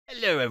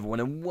Hello everyone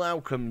and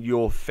welcome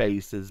your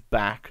faces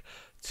back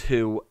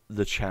to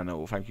the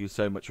channel. Thank you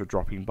so much for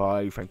dropping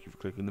by. Thank you for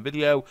clicking the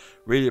video.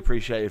 Really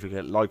appreciate it if you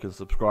get like and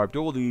subscribe to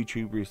all the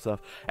YouTubery stuff.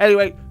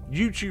 Anyway,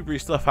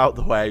 YouTubery stuff out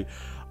the way.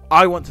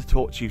 I want to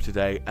talk to you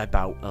today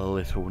about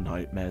Little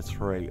Nightmares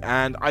 3.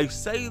 And I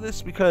say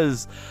this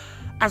because,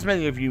 as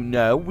many of you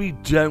know, we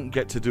don't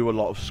get to do a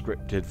lot of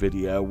scripted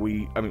video.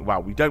 We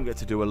don't get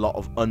to do a lot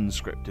of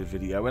unscripted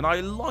video. And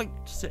I like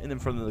sitting in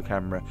front of the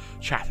camera,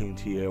 chatting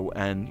to you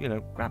and, you know,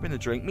 grabbing a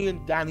drink. Me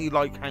and Danny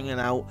like hanging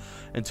out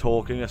and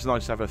talking. It's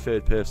nice to have a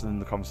third person in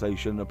the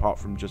conversation apart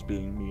from just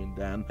being me and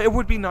Dan. It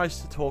would be nice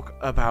to talk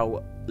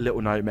about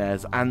Little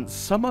Nightmares and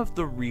some of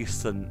the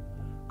recent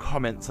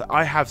comments that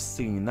I have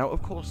seen. Now,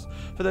 of course,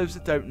 for those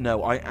that don't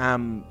know, I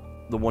am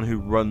the one who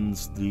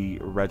runs the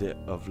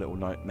Reddit of Little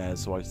Nightmares,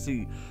 so I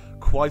see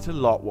quite a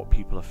lot what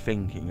people are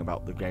thinking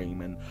about the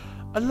game, and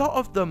a lot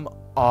of them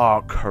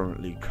are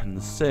currently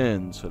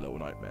concerns for Little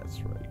Nightmares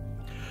 3.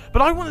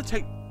 But I want to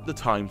take the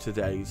time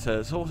today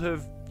to sort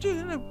of,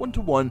 you know,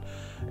 one-to-one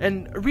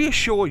and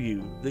reassure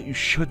you that you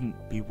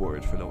shouldn't be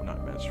worried for Little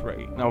Nightmares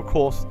 3. Now, of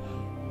course,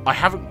 I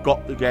haven't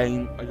got the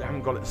game, I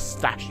haven't got it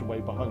stashed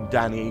away behind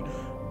Danny.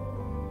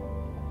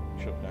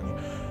 Shut up, Danny.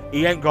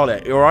 He ain't got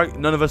it, alright?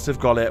 None of us have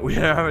got it. We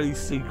don't have any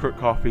secret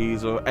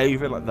copies or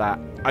anything like that.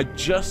 I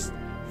just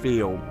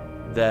feel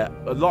that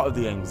a lot of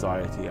the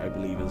anxiety, I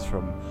believe, is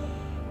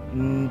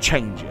from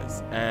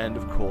changes. And,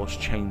 of course,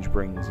 change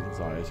brings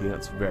anxiety.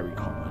 That's very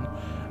common.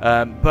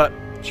 But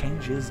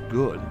change is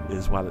good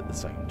as well at the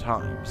same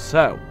time.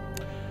 So,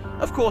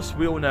 of course,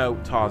 we all know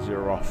Tarzia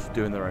are off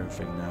doing their own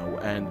thing now,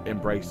 and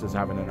Embracer's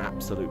having an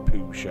absolute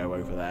poo show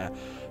over there.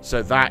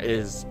 So that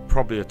is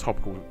probably a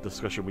topical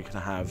discussion we can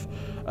have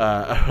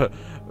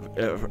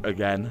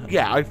again.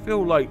 Yeah, I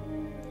feel like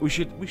we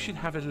should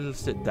have a little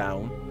sit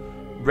down,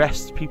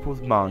 rest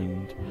people's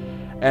mind,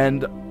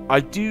 and I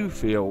do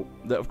feel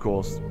that, of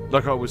course,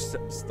 like I was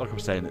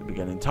saying at the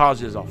beginning,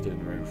 Tarzia's off doing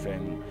her own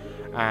thing,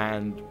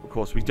 and of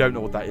course we don't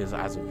know what that is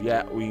as of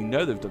yet. We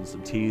know they've done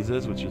some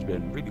teasers, which has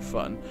been really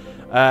fun,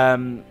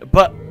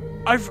 but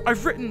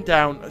I've written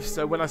down,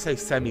 so when I say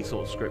sort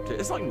of scripted,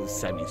 it's not even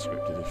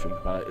semi-scripted if you think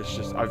about it. It's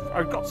just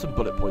I've got some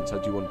bullet points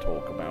I do want to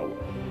talk about,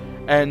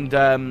 and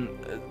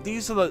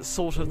these are the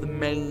sort of the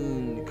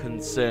main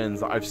concerns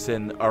that I've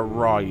seen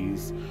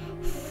arise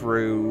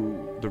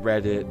through the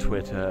Reddit,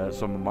 Twitter,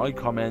 some of my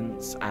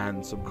comments,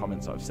 and some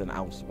comments I've seen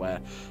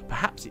elsewhere,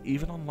 perhaps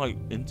even on like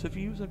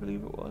interviews, I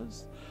believe it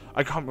was.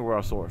 I can't remember where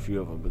I saw a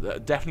few of them,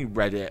 but definitely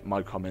Reddit,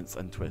 my comments,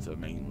 and Twitter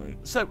mainly.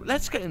 So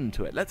let's get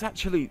into it. Let's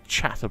actually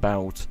chat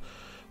about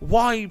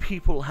why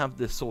people have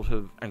this sort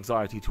of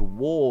anxiety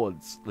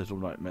towards Little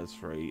Nightmares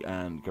 3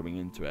 and going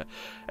into it.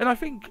 And I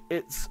think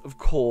it's, of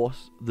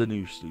course, the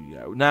new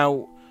studio.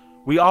 Now,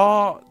 we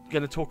are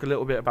going to talk a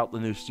little bit about the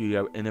new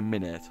studio in a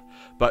minute,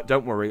 but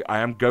don't worry, I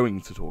am going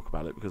to talk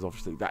about it because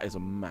obviously that is a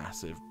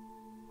massive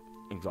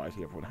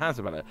anxiety everyone has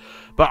about it.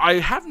 But I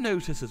have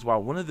noticed as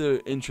well, one of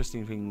the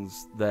interesting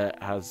things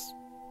that has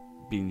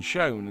been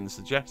shown and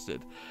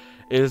suggested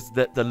is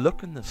that the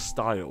look and the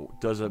style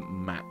doesn't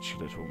match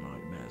Little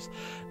Nightmares.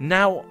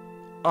 Now,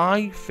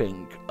 I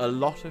think a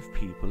lot of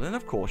people, and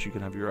of course you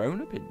can have your own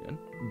opinion,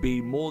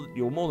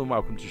 you're more than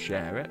welcome to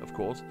share it, of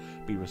course,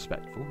 be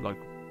respectful like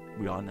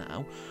we are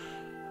now.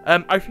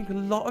 I think a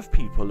lot of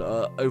people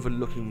are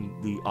overlooking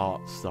the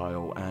art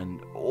style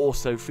and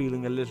also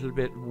feeling a little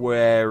bit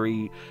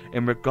wary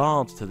in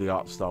regards to the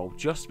art style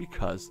just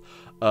because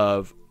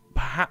of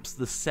perhaps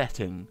the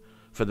setting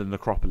for the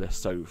Necropolis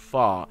so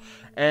far.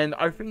 And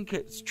I think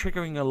it's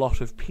triggering a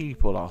lot of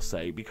people, I'll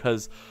say,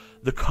 because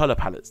the colour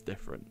palette's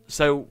different.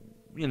 So,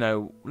 you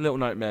know, Little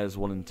Nightmares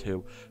 1 and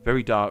 2,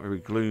 very dark, very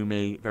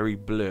gloomy, very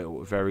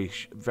blue, very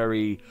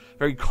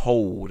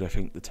cold. I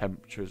think the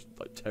temperature's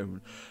like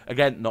tone.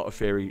 Again, not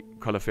a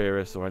colour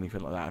theorist or anything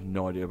like that. I have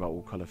no idea about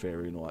all colour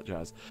theory and all that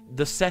jazz.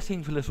 The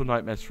setting for Little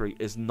Nightmares 3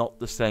 is not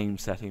the same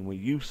setting we're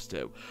used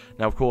to.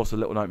 Now, of course, the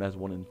Little Nightmares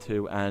 1 and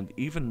 2, and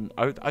even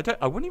I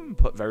wouldn't even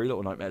put Very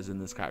Little Nightmares in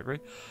this category,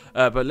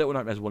 but Little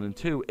Nightmares 1 and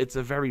 2, it's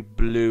a very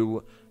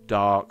blue,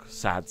 dark,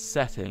 sad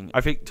setting.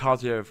 I think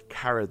Tarzia have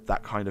carried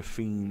that kind of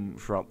theme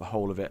throughout the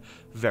whole of it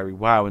very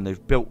well, and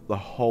they've built the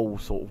whole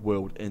sort of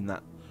world in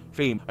that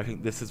theme. I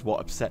think this is what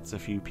upsets a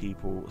few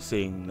people,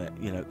 seeing that,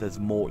 you know, there's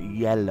more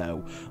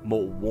yellow,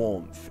 more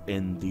warmth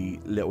in the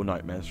Little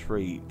Nightmares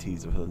 3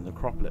 teaser for the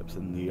Necropolis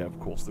and the, of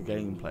course, the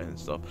gameplay and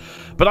stuff.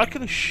 But I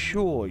can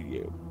assure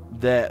you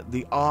that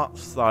the art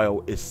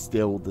style is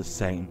still the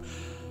same.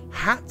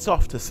 Hats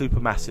off to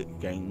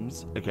Supermassive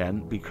Games,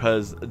 again,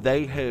 because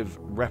they have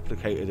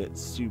replicated it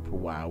super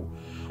well.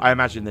 I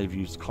imagine they've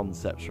used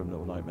concepts from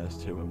Little Nightmares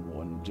 2 and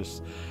 1,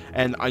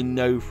 and I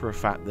know for a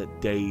fact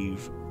that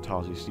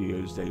Tarzia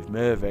Studios' Dave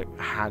Mervick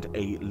had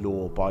a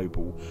lore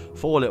bible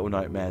for Little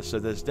Nightmares, so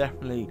there's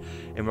definitely,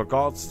 in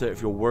regards to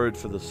if you're worried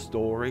for the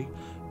story,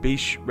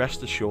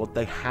 rest assured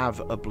they have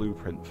a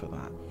blueprint for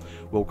that.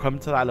 We'll come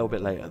to that a little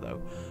bit later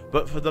though.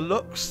 But for the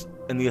looks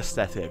and the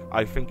aesthetic,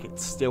 I think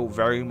it's still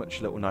very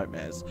much Little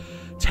Nightmares.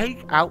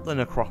 Take out the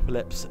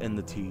Necropolis in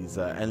the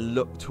teaser and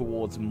look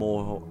towards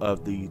more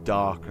of the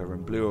darker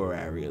and bluer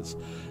areas.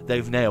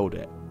 They've nailed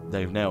it.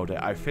 They've nailed it.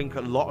 I think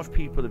a lot of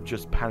people have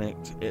just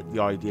panicked at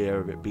the idea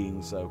of it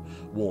being so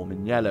warm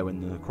and yellow in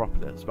the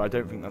Necropolis, but I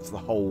don't think that's the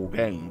whole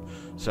game.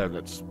 So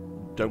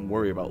don't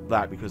worry about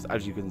that, because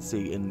as you can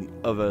see in the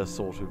other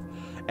sort of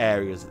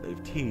areas that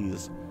they've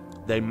teased,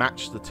 they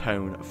match the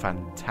tone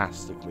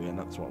fantastically, and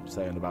that's what I'm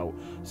saying about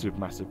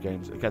Supermassive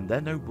Games. Again,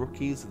 they're no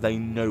rookies. They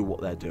know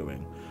what they're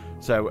doing.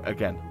 So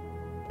again,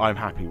 I'm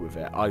happy with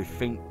it. I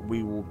think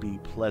we will be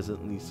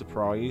pleasantly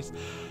surprised.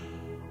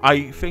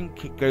 I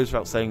think it goes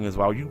without saying as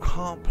well, you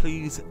can't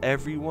please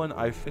everyone.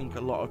 I think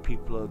a lot of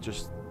people are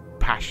just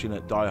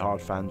passionate,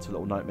 die-hard fans of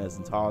Little Nightmares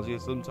and Tarsier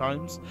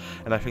sometimes,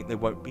 and I think they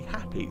won't be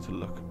happy to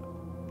look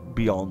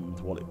beyond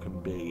what it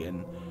can be.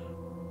 And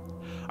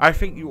I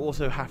think you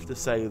also have to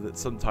say that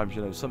sometimes,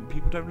 you know, some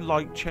people don't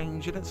like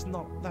change, and that's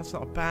not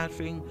a bad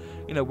thing.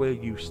 You know, we're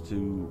used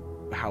to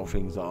how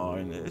things are,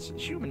 and it's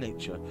human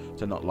nature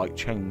to not like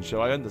change, so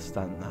I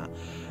understand that.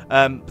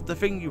 But the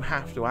thing you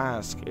have to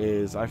ask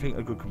is, I think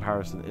a good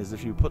comparison is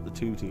if you put the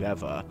two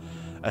together,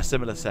 a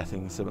similar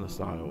setting, similar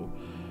style,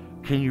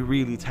 can you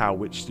really tell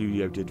which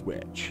studio did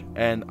which?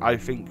 And I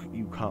think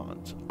you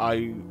can't.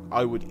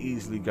 I would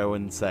easily go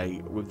and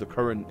say, with the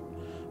current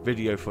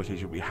video footage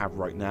that we have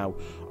right now,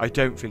 I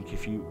don't think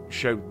if you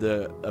showed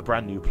a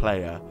brand new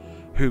player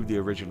who the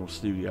original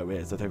studio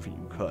is, I don't think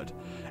you could.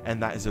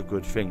 And that is a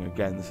good thing.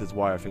 Again, this is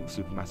why I think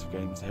Supermassive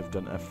Games have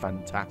done a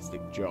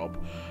fantastic job,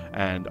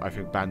 and I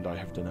think Bandai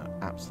have done an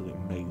absolutely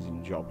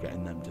amazing job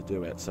getting them to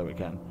do it. So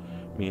again,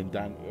 me and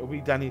Dan, are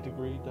we Danny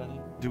agree?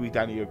 Do we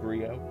Danny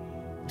agree? I'm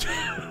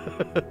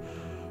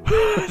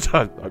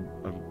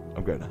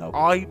going to help.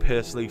 I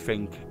personally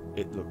think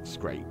it looks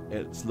great.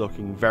 It's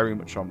looking very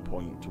much on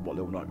point to what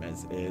Little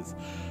Nightmares is.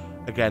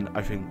 Again,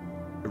 I think,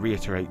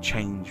 reiterate,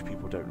 change.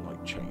 People don't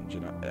like change,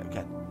 and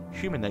again,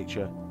 human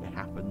nature, it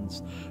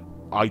happens.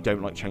 I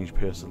don't like change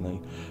personally,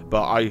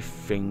 but I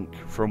think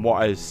from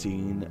what I've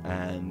seen,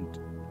 and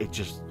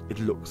it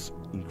looks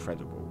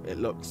incredible. It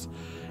looks,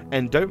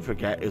 and don't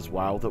forget as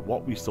well that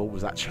what we saw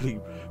was actually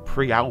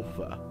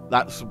pre-alpha.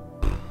 That's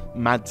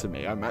mad to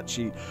me.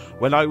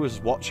 When I was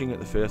watching it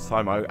the first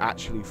time, I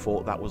actually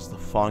thought that was the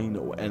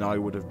final, and I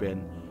would have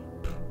been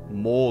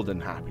more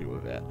than happy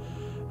with it.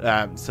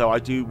 So I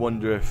do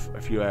wonder if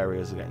a few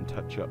areas are getting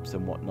touch-ups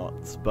and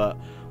whatnot, but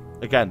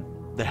again,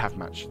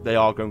 they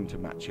are going to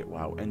match it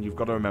well. And you've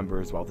got to remember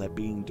as well, they're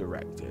being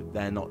directed.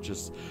 They're not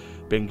just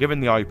being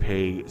given the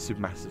IP.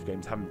 Supermassive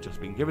Games haven't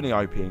just been given the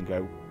IP and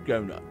go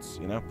nuts,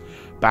 you know.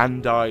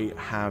 Bandai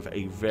have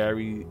a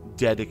very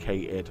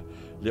dedicated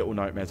Little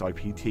Nightmares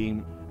IP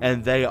team,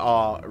 and they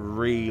are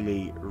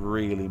really,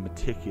 really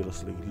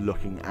meticulously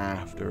looking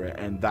after it,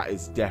 and that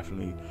is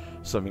definitely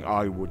something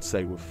I would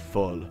say with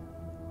full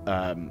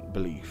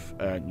belief,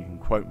 and you can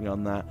quote me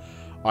on that.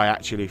 I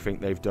actually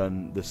think they've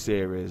done the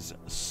series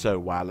so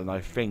well, and I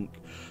think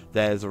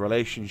there's a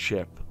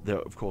relationship that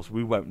of course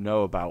we won't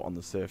know about on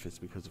the surface,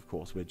 because of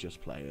course we're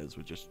just players,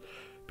 we're just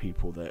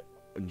people that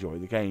enjoy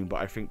the game, but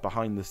I think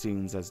behind the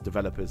scenes as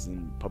developers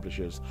and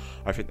publishers,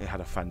 I think they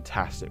had a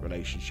fantastic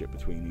relationship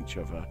between each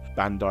other.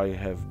 Bandai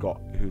have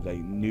got who they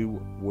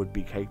knew would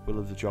be capable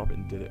of the job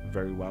and did it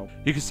very well.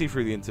 You can see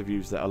through the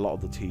interviews that a lot of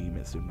the team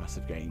at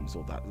Supermassive Games,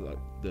 or that like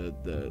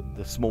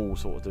the small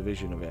sort of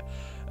division of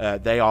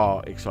it, they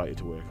are excited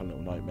to work on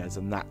Little Nightmares,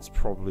 and that's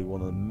probably one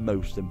of the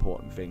most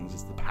important things,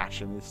 is the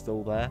passion is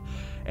still there.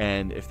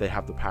 And if they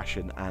have the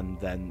passion, and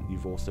then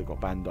you've also got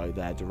Bandai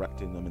there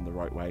directing them in the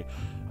right way,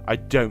 I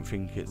don't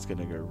think it's going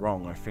to go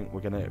wrong. I think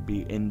we're going to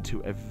be into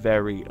a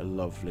very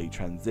lovely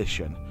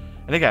transition.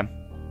 And again,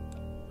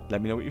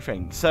 let me know what you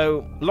think.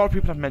 So, a lot of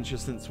people have mentioned,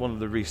 since one of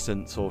the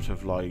recent sort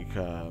of like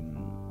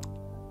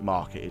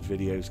marketed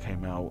videos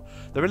came out,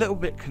 they're a little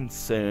bit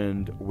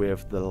concerned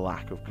with the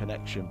lack of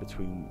connection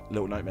between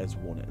Little Nightmares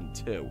 1 and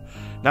 2.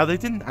 Now, they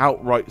didn't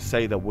outright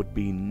say there would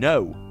be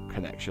no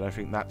connection. I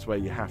think that's where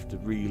you have to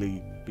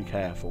really be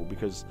careful,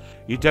 because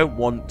you don't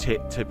want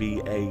it to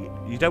be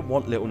you don't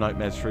want Little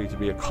Nightmares 3 to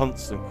be a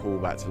constant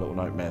callback to Little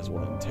Nightmares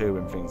 1 and 2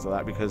 and things like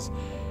that, because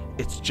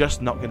it's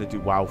just not going to do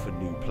well for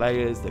new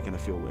players. They're going to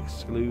feel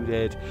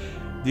excluded.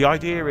 The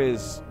idea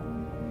is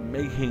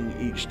making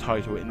each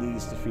title, it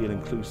needs to feel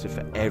inclusive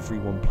for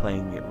everyone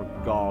playing it,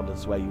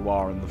 regardless where you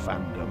are in the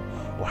fandom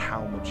or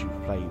how much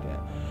you've played it.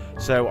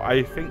 So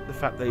I think the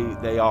fact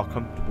they are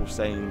comfortable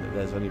saying that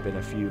there's only been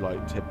a few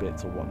like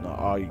tidbits or whatnot,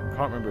 I can't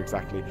remember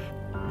exactly,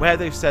 where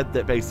they've said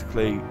that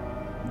basically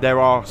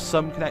there are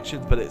some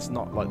connections, but it's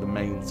not like the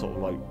main sort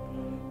of like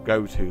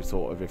go-to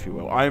sort of, if you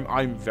will.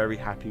 I'm very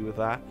happy with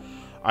that.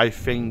 I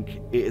think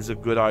it is a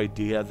good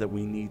idea that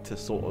we need to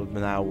sort of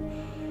now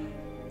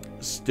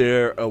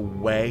stir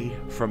away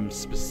from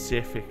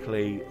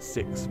specifically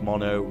Six,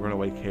 Mono,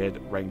 Runaway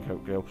Kid,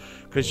 Raincoat Girl,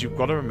 because you've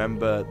got to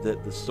remember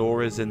that the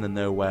stories in the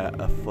Nowhere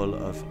are full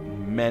of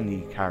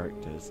many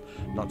characters,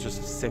 not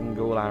just a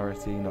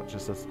singularity, not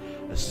just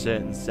a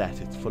certain set.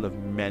 It's full of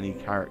many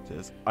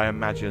characters. I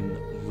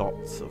imagine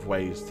lots of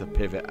ways to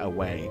pivot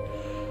away.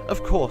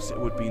 Of course, it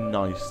would be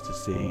nice to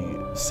see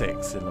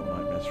Six in Little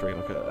Nightmares 3,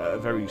 like a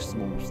very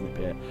small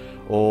snippet,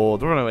 or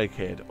the Runaway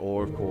Kid,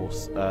 or of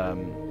course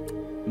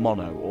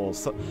Mono, or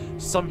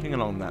something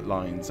along that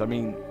lines. I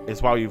mean,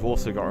 as well, you've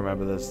also got to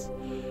remember this.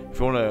 If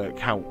you want to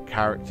count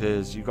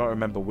characters, you've got to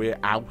remember we're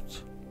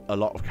out a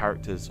lot of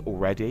characters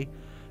already,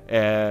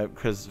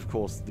 because of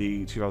course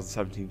the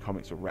 2017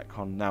 comics were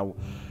retcon. Now,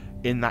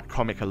 in that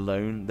comic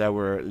alone, there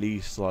were at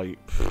least like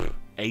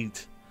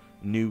 8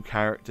 new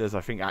characters.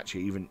 I think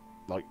actually even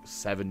like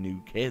 7 new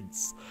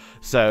kids.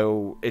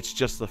 So it's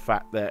just the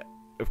fact that,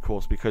 of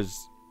course,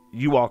 because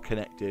you are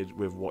connected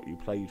with what you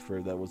played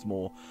through, there was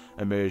more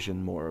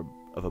immersion, more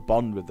of a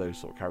bond with those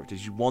sort of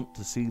characters. You want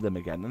to see them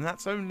again, and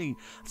that's only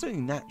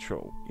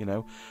natural, you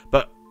know.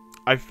 But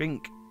I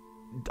think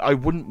I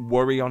wouldn't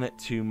worry on it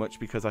too much,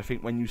 because I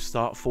think when you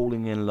start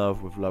falling in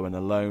love with Low and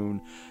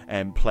Alone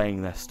and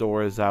playing their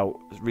stories out,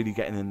 really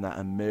getting in that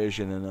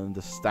immersion and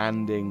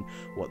understanding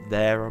what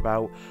they're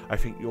about, I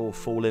think you'll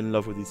fall in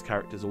love with these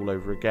characters all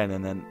over again,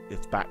 and then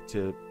it's back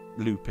to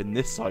loop in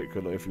this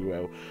cycle, if you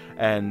will.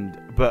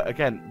 But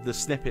again, the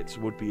snippets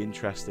would be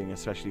interesting,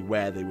 especially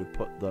where they would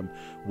put them,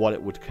 what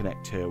it would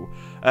connect to,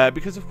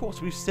 because of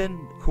course we've seen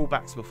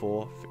callbacks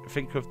before.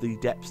 Think of the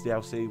Depths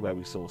DLC where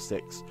we saw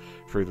Six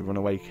through the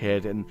Runaway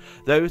Kid, and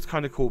those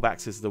kind of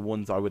callbacks is the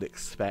ones I would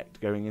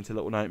expect going into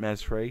Little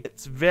Nightmares 3.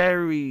 It's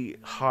very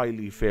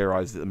highly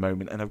theorized at the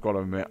moment, and I've got to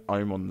admit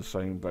I'm on the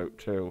same boat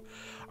too.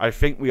 I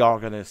think we are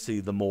going to see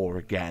the more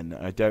again.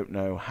 I don't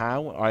know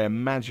how. I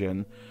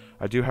imagine,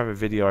 I do have a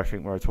video, I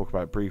think, where I talk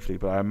about it briefly,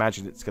 but I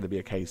imagine it's going to be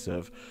a case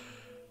of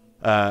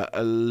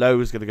Low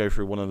is going to go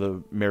through one of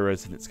the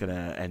mirrors, and it's going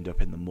to end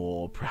up in the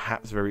moor,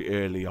 perhaps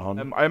very early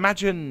on. I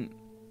imagine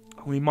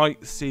we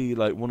might see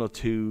like 1 or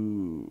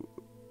 2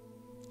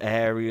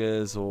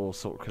 areas or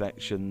sort of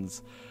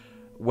connections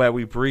where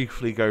we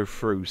briefly go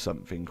through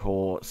something,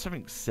 or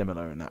something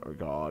similar in that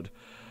regard.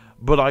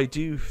 But I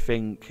do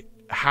think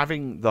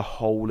having the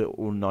whole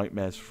Little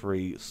Nightmares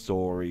 3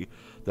 story,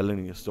 the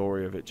linear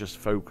story of it, just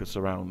focus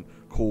around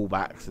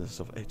callbacks and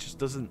stuff, it just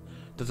doesn't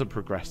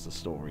progress the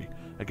story.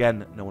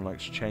 Again, no one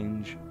likes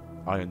change.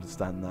 I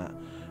understand that.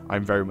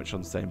 I'm very much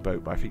on the same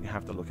boat, but I think you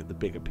have to look at the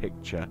bigger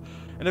picture.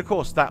 And of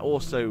course, that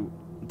also,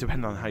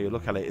 depending on how you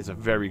look at it, is a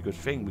very good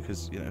thing,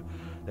 because, you know,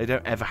 they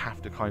don't ever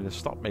have to kind of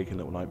stop making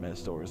Little Nightmares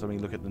stories. I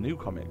mean, look at the new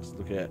comics.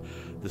 Look at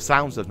the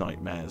Sounds of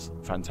Nightmares,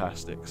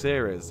 fantastic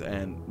series,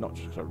 and not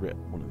just because I read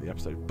one of the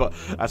episodes, but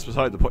that's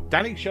beside the point.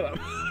 Danny, shut up.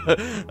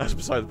 That's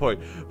beside the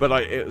point. But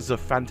like, it was a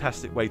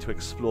fantastic way to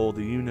explore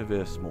the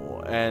universe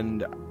more,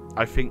 and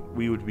I think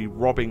we would be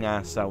robbing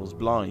ourselves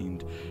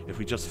blind if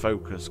we just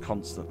focus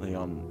constantly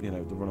on, you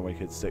know, the Runaway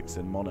Kid, Six,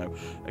 and Mono.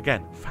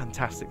 Again,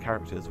 fantastic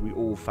characters. We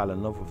all fell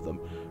in love with them.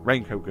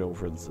 Raincoat Girl,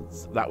 for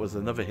instance, that was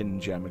another hidden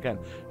gem. Again,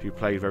 if you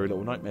play Very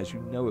Little Nightmares, you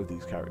know of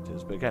these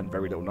characters. But again,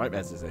 Very Little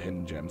Nightmares is a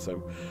hidden gem,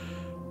 so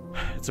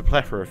it's a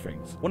plethora of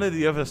things. One of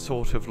the other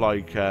sort of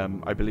like,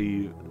 I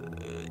believe,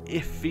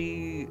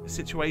 iffy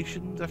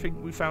situations I think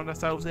we found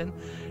ourselves in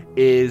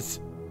is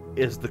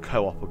the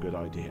co-op a good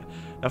idea?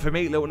 Now, for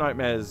me, Little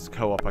Nightmares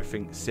co-op, I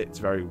think, sits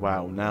very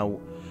well. Now,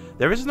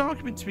 there is an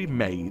argument to be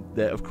made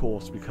that, of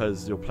course,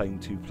 because you're playing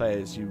 2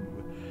 players,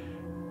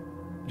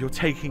 you're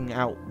taking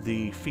out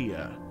the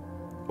fear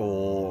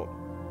or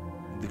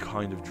the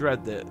kind of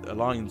dread that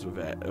aligns with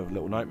it of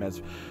Little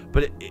Nightmares,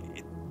 but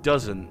it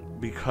doesn't,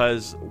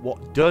 because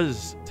what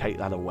does take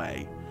that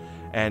away,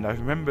 and I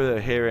remember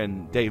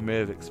hearing Dave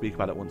Mervick speak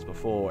about it once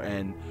before,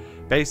 and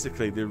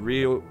basically the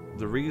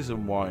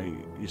reason why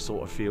you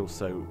sort of feel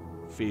so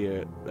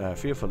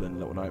fearful in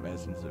Little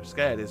Nightmares and so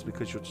scared is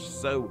because you're just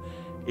so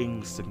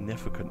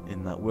insignificant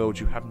in that world.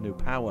 You have no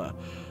power.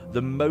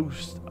 The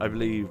most, I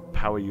believe,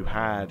 power you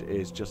had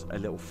is just a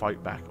little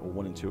fight back, or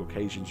 1 or 2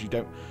 occasions.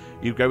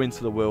 You go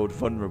into the world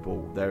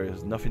vulnerable. There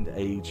is nothing to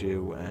aid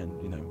you,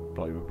 and, you know,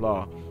 blah blah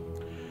blah.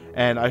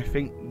 And I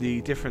think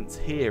the difference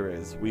here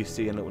is we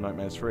see in Little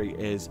Nightmares 3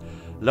 is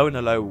Low and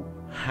Alone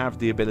have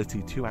the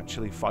ability to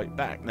actually fight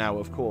back. Now,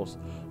 of course,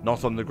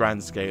 not on the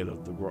grand scale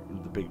of the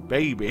big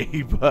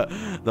baby, but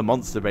the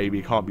monster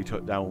baby can't be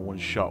took down in 1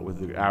 shot with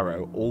the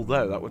arrow,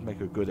 although that would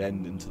make a good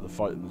ending to the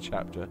fight in the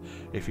chapter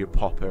if you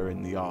pop her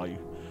in the eye.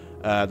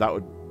 That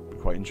would be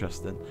quite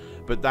interesting.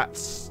 But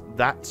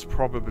that's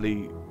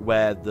probably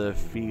where the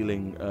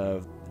feeling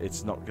of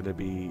it's not going to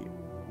be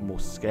more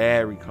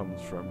scary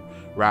comes from,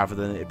 rather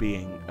than it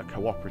being a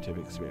cooperative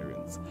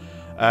experience.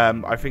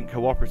 I think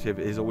cooperative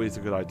is always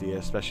a good idea,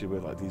 especially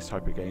with like these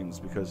type of games,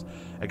 because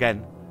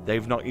again,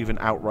 they've not even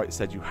outright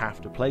said you have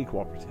to play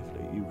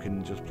cooperatively. You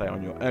can just play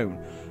on your own.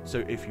 So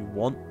if you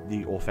want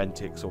the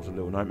authentic sort of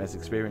Little Nightmares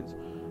experience,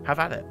 have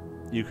at it.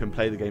 you can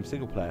play the game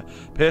single player.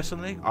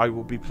 Personally, I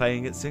will be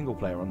playing it single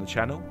player on the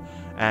channel,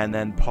 and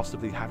then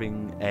possibly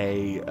having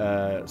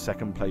a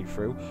second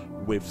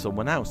playthrough with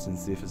someone else and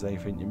see if there's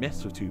anything you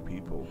missed with 2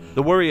 people.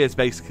 The worry is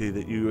basically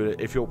that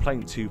if you're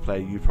playing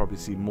 2-player, you'd probably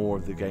see more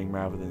of the game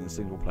rather than in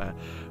single player,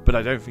 but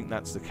I don't think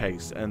that's the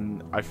case,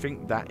 and I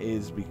think that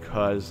is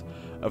because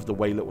of the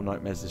way Little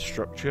Nightmares is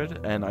structured.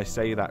 And I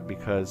say that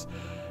because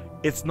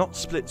it's not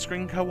split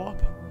screen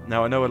co-op.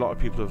 Now I know a lot of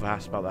people have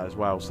asked about that as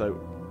well, so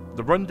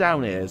the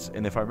rundown is,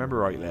 and if I remember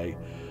rightly,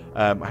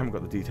 I haven't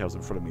got the details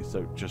in front of me,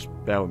 so just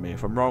bear with me.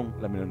 If I'm wrong,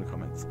 let me know in the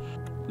comments.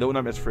 Little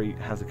Nightmares 3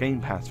 has a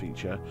Game Pass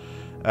feature,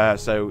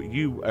 so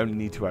you only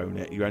need to own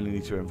it. You only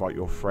need to invite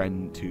your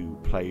friend to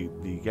play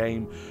the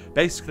game.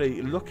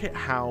 Basically, look at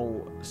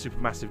how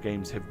Supermassive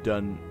Games have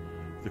done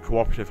the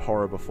cooperative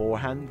horror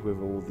beforehand with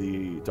all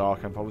the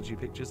dark anthology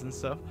pictures and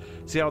stuff.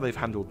 See how they've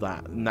handled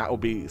that, and that will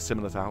be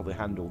similar to how they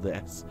handle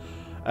this.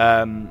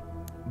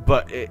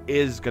 But it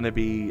is going to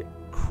be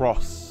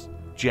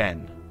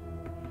cross-gen.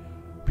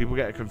 People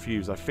get it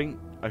confused. I think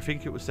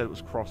it was said it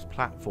was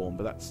cross-platform,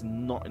 but that's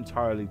not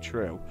entirely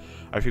true.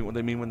 I think what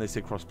they mean when they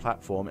say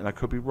cross-platform, and I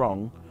could be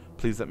wrong,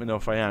 please let me know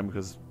if I am,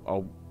 because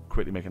I'll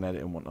quickly make an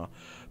edit and whatnot.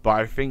 But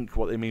I think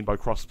what they mean by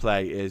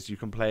cross-play is you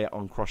can play it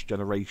on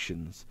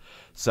cross-generations.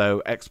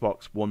 So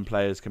Xbox One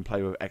players can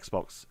play with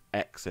Xbox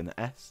X and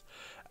S,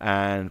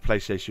 and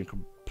PlayStation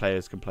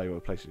players can play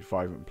with PlayStation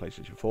 5 and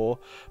PlayStation 4,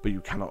 but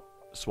you cannot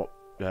swap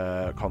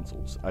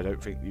consoles. I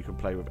don't think you can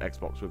play with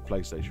Xbox with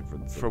PlayStation, for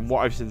instance. From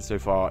what I've seen so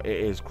far, it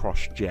is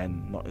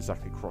cross-gen, not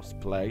exactly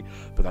cross-play,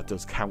 but that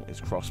does count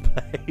as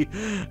cross-play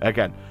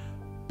again.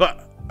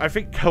 But I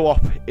think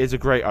co-op is a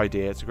great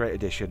idea. It's a great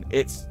addition.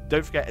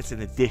 Don't forget, it's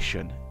an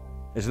addition.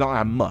 It's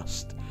not a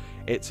must.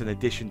 It's an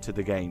addition to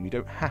the game. You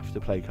don't have to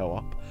play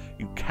co-op.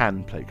 You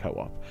can play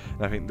co-op,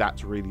 and I think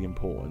that's really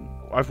important.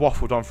 I've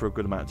waffled on for a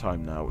good amount of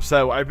time now,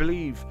 so I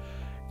believe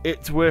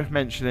it's worth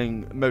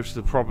mentioning most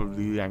of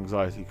probably the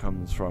anxiety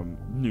comes from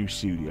new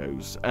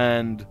studios,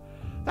 and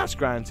that's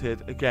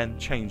granted. Again,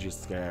 change is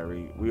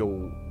scary. We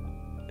all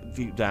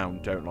deep down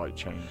don't like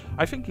change.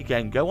 I think,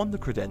 again, go on the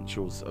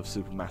credentials of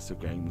Supermassive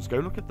Games. Go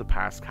look at the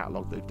past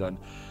catalogue they've done.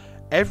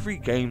 Every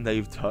game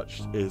they've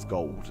touched is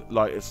gold.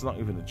 Like, it's not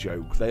even a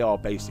joke. They are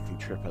basically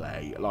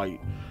AAA. Like,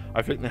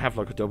 I think they have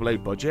like a AA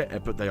budget,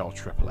 but they are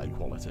AAA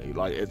quality.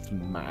 Like, it's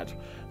mad.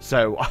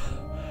 So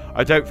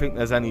I don't think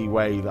there's any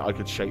way that I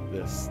could shape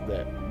this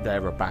that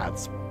they're a bad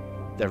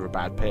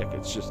pick.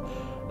 It's just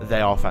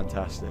they are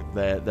fantastic.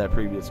 Their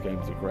previous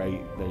games are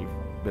great. They've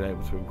been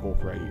able to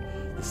incorporate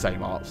the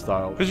same art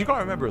style. Because you've got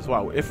to remember as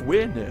well, if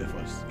we're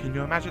nervous, can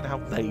you imagine how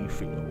they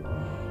feel?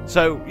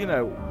 So, you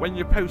know, when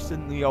you're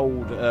posting the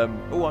old,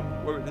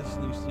 we're at this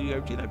new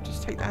studio, you know,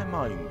 just take that in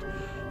mind.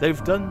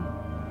 They've done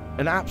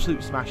an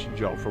absolute smashing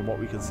job from what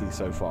we can see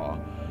so far,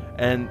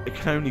 and it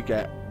can only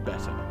get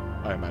better,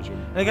 I imagine.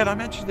 And again, I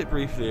mentioned it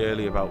briefly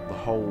earlier about the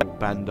whole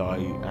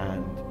Bandai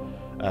and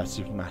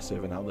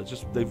Supermassive, and how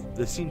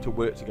they seem to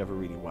work together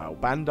really well.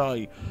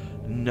 Bandai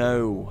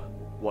know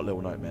what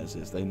Little Nightmares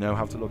is. They know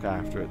how to look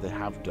after it. They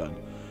have done.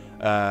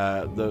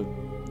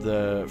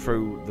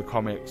 Through the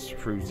comics,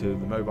 through to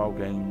the mobile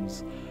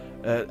games,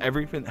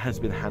 everything has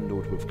been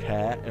handled with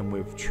care and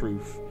with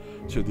truth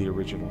to the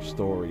original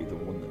story, the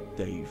one that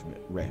Dave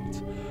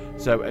wrote.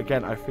 So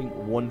again, I think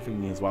one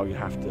thing as well you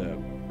have to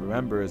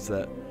remember is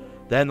that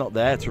they're not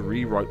there to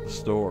rewrite the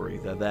story,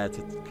 they're there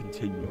to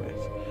continue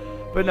it.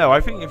 But no,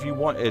 I think if you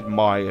wanted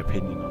my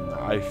opinion on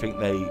that, I think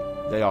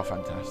they are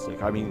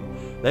fantastic. I mean,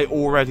 they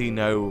already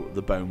know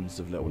the bones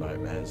of Little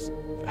Nightmares,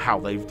 how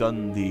they've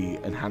done the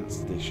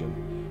enhanced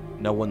edition.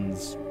 No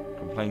one's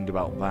complained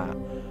about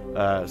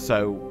that.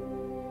 So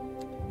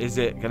is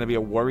it going to be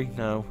a worry?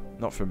 No,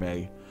 not for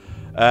me.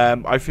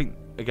 I think,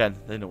 again,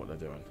 they know what they're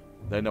doing.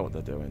 They know what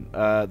they're doing.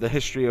 The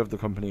history of the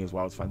company as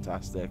well is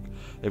fantastic.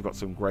 They've got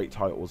some great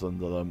titles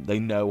under them. They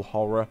know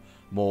horror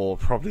more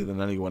probably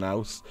than anyone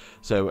else.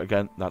 So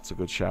again, that's a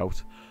good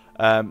shout.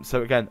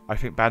 So again, I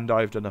think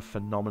Bandai have done a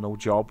phenomenal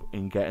job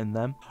in getting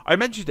them. I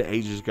mentioned it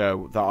ages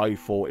ago that I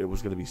thought it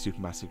was going to be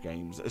Supermassive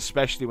Games,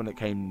 especially when it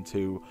came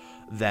to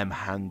them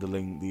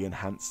handling the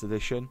Enhanced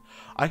Edition.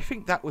 I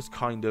think that was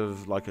kind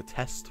of like a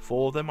test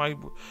for them.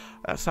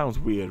 That sounds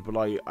weird, but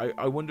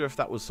I wonder if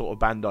that was sort of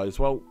Bandai's,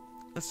 well,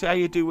 let's see how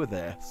you do with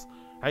this.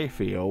 How you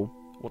feel?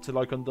 What's it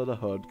like under the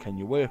hood? Can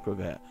you work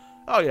with it?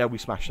 Oh yeah, we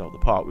smashed out the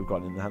part. We've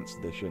got an Enhanced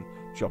Edition.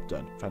 Job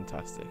done.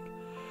 Fantastic.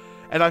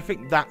 And I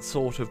think that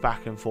sort of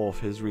back and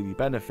forth has really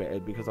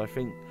benefited, because I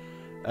think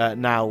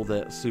now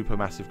that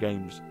Supermassive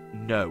Games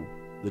know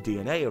the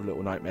DNA of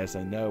Little Nightmares,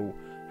 they know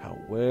how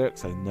it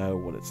works, they know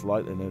what it's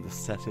like, they know the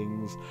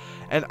settings.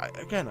 And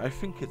again, I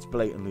think it's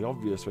blatantly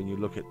obvious when you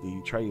look at the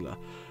trailer.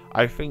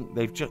 I think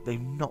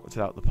they've knocked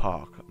it out the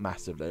park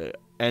massively,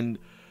 and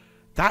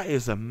that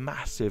is a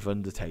massive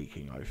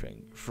undertaking. I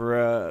think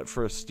for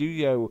a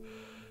studio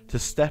to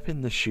step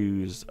in the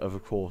shoes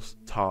of course,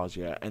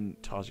 Tarsier, and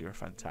Tarsier are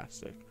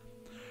fantastic.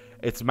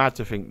 It's mad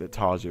to think that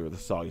Tarsier are the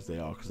size they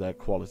are, because their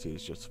quality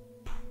is just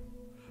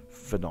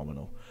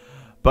phenomenal.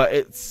 But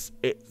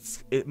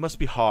it must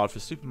be hard for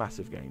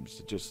Supermassive Games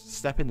to just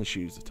step in the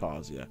shoes of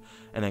Tarsier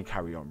and then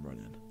carry on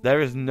running.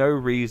 There is no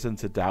reason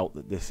to doubt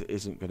that this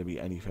isn't going to be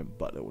anything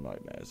but Little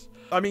Nightmares.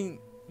 I mean,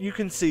 you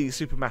can see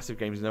Supermassive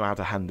Games know how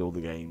to handle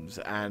the games,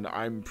 and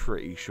I'm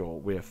pretty sure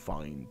we're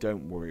fine.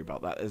 Don't worry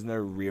about that. There's no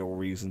real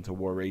reason to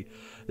worry.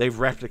 They've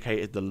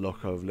replicated the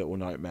look of Little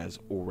Nightmares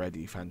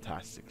already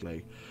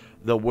fantastically.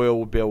 The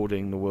world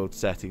building, the world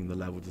setting, the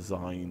level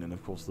design, and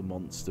of course the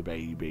monster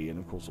baby, and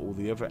of course all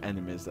the other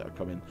enemies that are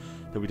coming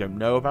that we don't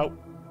know about,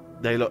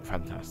 they look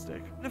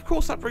fantastic. And of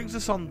course that brings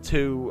us on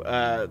to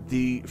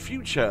the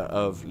future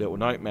of Little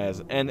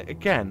Nightmares. And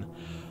again,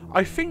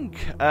 I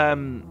think I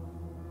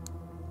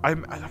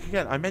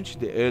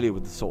mentioned it earlier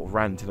with the sort of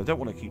rant, and I don't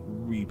want to keep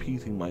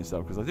repeating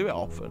myself because I do it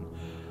often,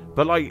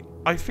 but like,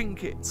 I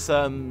think it's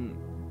a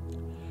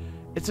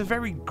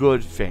very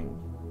good thing.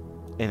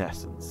 In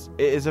essence,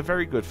 it is a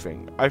very good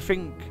thing. I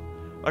think,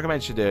 like I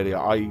mentioned earlier,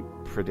 I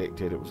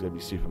predicted it was going to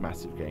be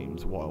Supermassive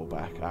Games a while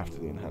back after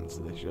the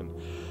Enhanced Edition.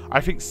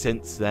 I think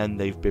since then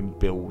they've been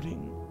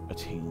building a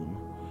team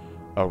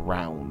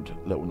around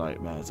Little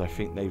Nightmares. I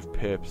think they've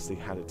purposely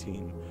had a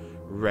team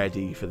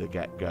ready for the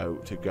get-go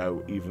to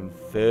go even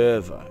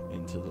further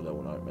into the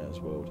Little Nightmares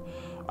world.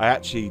 I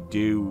actually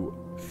do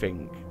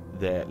think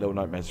that Little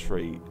Nightmares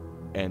 3,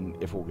 and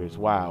if all goes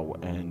well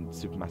and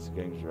Supermassive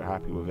Games are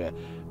happy with it,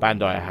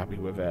 Bandai are happy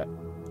with it,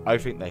 I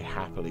think they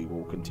happily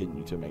will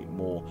continue to make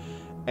more,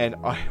 and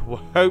I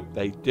hope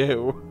they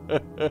do.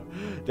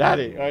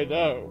 Daddy, I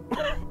know.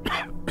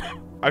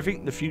 I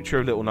think the future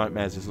of Little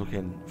Nightmares is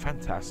looking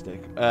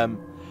fantastic.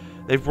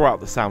 They've brought out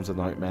the Sounds of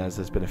Nightmares.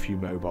 There's been a few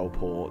mobile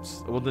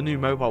ports. Well, the new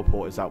mobile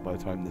port is out by the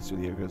time this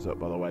video goes up,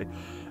 by the way.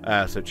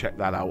 So check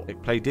that out.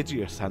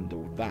 Playdigious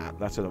handled that.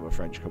 That's another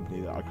French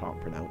company that I can't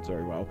pronounce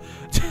very well.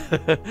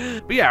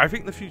 But yeah, I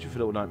think the future for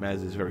Little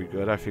Nightmares is very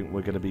good. I think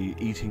we're going to be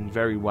eating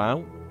very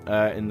well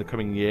in the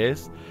coming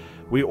years.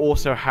 We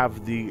also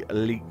have the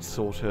leaked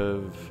sort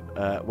of,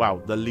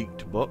 the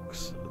leaked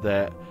books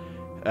that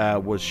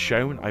was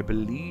shown, I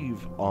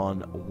believe,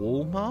 on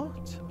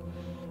Walmart.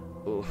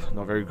 Ugh,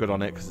 not very good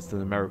on it because it's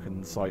an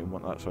American site and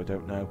whatnot, so I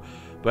don't know.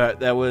 But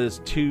there was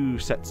 2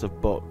 sets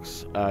of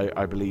books,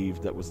 I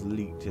believe, that was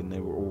leaked, and they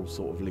were all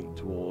sort of linked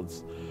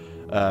towards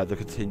the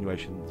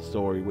continuation of the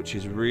story, which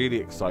is really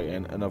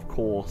exciting. And of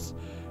course,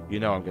 you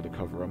know I'm going to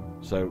cover them,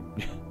 so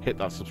hit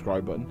that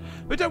subscribe button.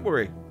 But don't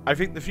worry, I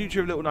think the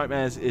future of Little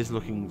Nightmares is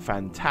looking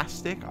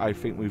fantastic. I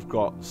think we've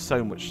got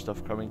so much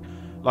stuff coming.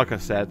 Like I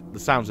said, the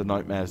Sounds of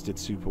Nightmares did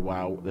super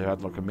well. They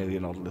had like 1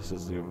 million odd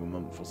listens the other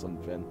month or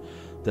something.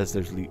 There's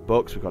those leaked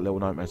books. We've got Little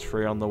Nightmares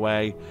 3 on the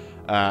way.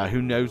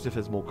 Who knows if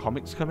there's more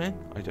comics coming?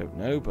 I don't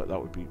know, but that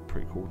would be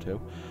pretty cool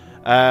too.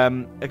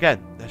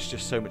 Again, there's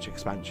just so much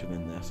expansion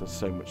in this. There's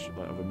so much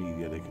other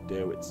media they could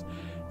do. It's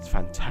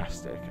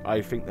fantastic.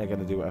 I think they're going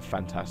to do a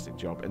fantastic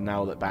job. And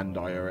now that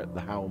Bandai are at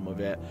the helm of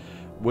it,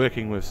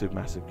 working with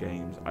Supermassive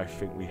Games, I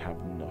think we have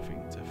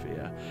nothing to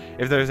fear.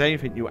 If there is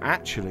anything you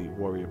actually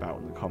worry about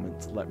in the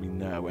comments, let me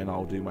know, and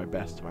I'll do my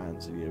best to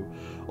answer you.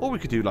 Or we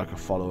could do like a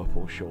follow-up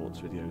or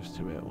shorts videos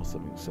to it or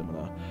something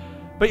similar.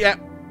 But yeah,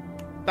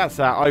 that's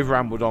that. I've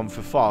rambled on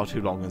for far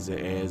too long as it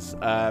is.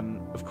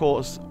 Of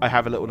course, I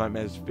have a Little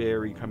Nightmares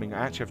theory coming.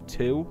 I actually have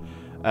 2.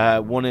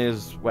 One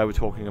is where we're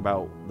talking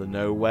about the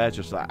Nowhere,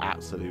 just like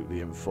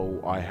absolutely in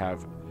full. I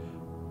have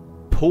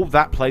pulled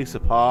that place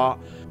apart.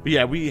 But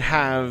yeah, we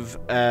have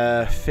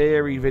a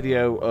theory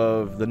video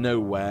of the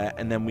Nowhere,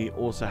 and then we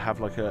also have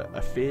like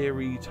a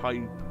theory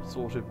type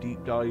sort of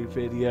deep dive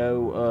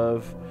video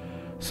of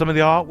some of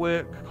the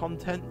artwork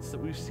contents that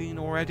we've seen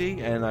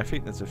already, and I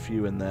think there's a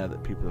few in there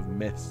that people have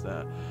missed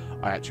that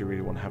I actually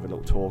really want to have a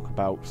little talk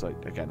about, because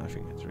again, I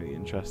think it's really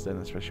interesting,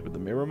 especially with the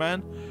Mirror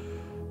Man.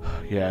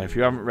 Yeah, if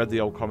you haven't read the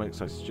old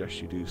comics, I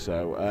suggest you do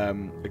so.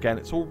 Again,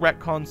 it's all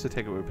retcons, so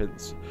take it with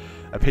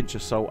a pinch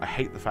of salt. I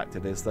hate the fact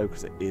it is, though,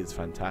 because it is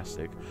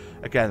fantastic.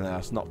 Again,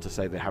 that's not to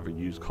say they haven't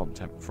used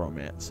content from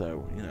it,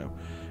 so, you know,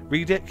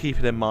 read it, keep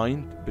it in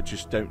mind, but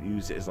just don't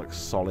use it as, like,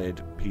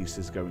 solid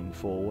pieces going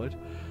forward.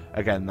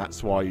 Again,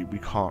 that's why we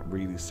can't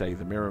really say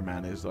the Mirror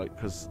Man is, like,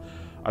 because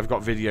I've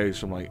got videos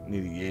from like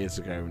nearly years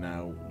ago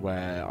now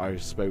where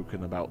I've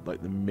spoken about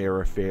like the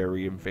mirror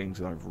theory and things,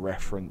 and I've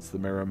referenced the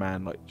Mirror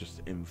Man like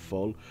just in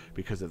full,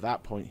 because at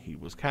that point he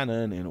was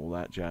canon and all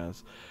that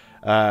jazz.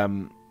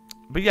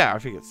 But yeah, I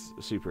think it's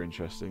super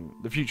interesting.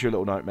 The future of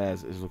Little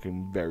Nightmares is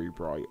looking very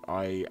bright.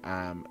 I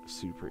am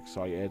super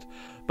excited.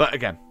 But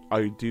again,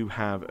 I do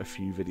have a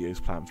few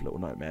videos planned for Little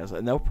Nightmares,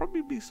 and there'll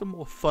probably be some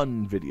more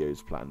fun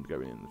videos planned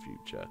going in the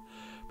future.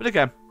 But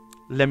again,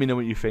 let me know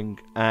what you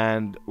think,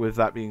 and with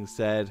that being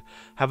said,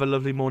 have a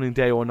lovely morning,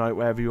 day or night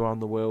wherever you are in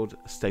the world.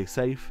 Stay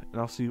safe, and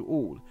I'll see you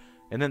all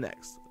in the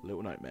next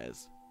Little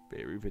Nightmares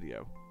theory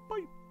video.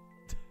 Bye!